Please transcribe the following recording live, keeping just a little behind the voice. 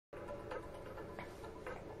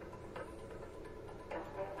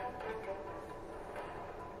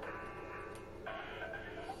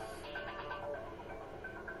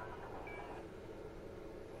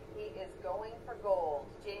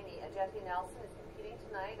Adjetey-Nelson is competing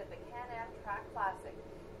tonight at the Can-Am Track Classic.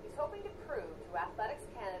 He's hoping to prove to Athletics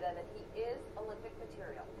Canada that he is Olympic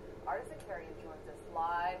material. Arda Zakarian joins us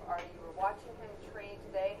live. Arda, you were watching him train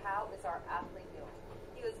today. How is our athlete doing?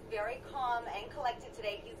 He was very calm and collected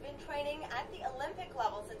today. He's been training at the Olympic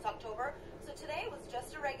level since October, so today was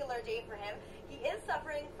just a regular day for him. He is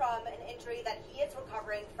suffering from an injury that he is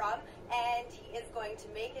recovering from, and he is going to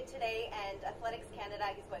make it today, and Athletics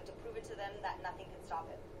Canada, he's going to prove it to them that nothing can stop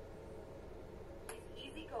him.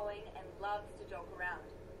 He's easygoing and loves to joke around,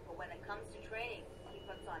 but when it comes to training, he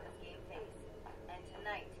puts on his game face. And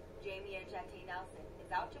tonight, Adjetey-Nelson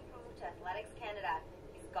is out to prove to Athletics Canada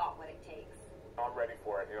he's got what it takes. I'm ready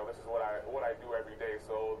for it. You know, this is what I do every day,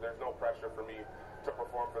 so there's no pressure for me to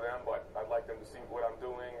perform for them, but I'd like them to see what I'm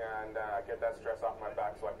doing and get that stress off my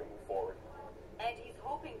back so I can move forward. And he's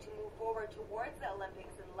hoping to move forward towards the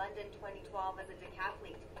Olympics in London 2012 as a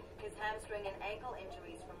decathlete. His hamstring and ankle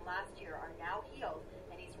injuries from last year are now healed,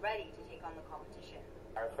 and he's ready to take on the competition.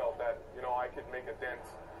 I felt that, you know, I could make a dent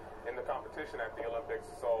in the competition at the Olympics,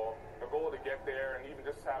 so the goal to get there and even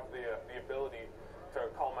just have the ability to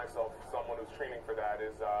call myself someone who's training for that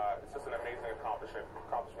is it's just an amazing accomplishment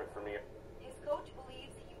for me. His coach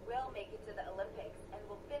believes he will make it to the Olympics and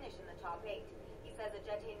will finish in the top 8. He says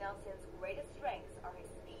Adjetey-Nelson's greatest strengths are his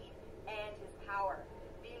speed and his power.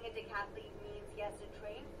 Being a decathlete means he has to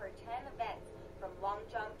train for 10 events, from long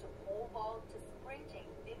jump to pole vault to sprinting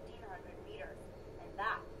 1,500 meters, and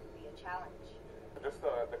that would be a challenge. Just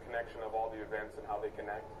the connection of all the events and how they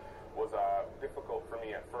connect was difficult for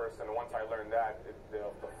me at first, and once I learned that,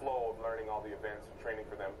 the flow of learning all the events and training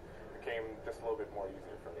for them became just a little bit more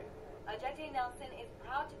easier for me. Adjetey-Nelson is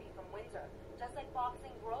proud to be from Windsor, just like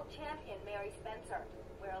boxing world champion Mary Spencer,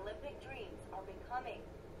 where Olympic dreams are becoming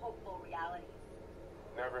hopeful realities.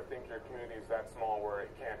 Never think your community is that small where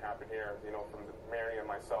it can't happen here. You know, from Mary and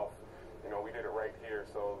myself, you know, we did it right here.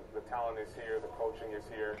 So the talent is here, the coaching is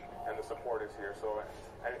here, and the support is here. So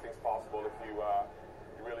anything's possible if you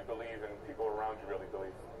really believe and people around you really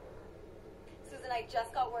believe. Susan, I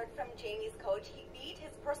just got word from Jamie's coach. He beat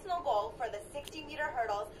his personal goal for the 60-meter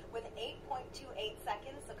hurdles with 8.28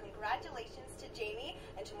 seconds. So congratulations to Jamie.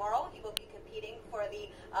 And tomorrow he will be competing for the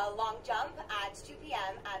long jump at 2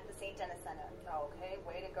 p.m. at the St. Denis Centre. Okay,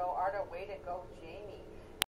 way to go, Arda. Way to go, Jamie.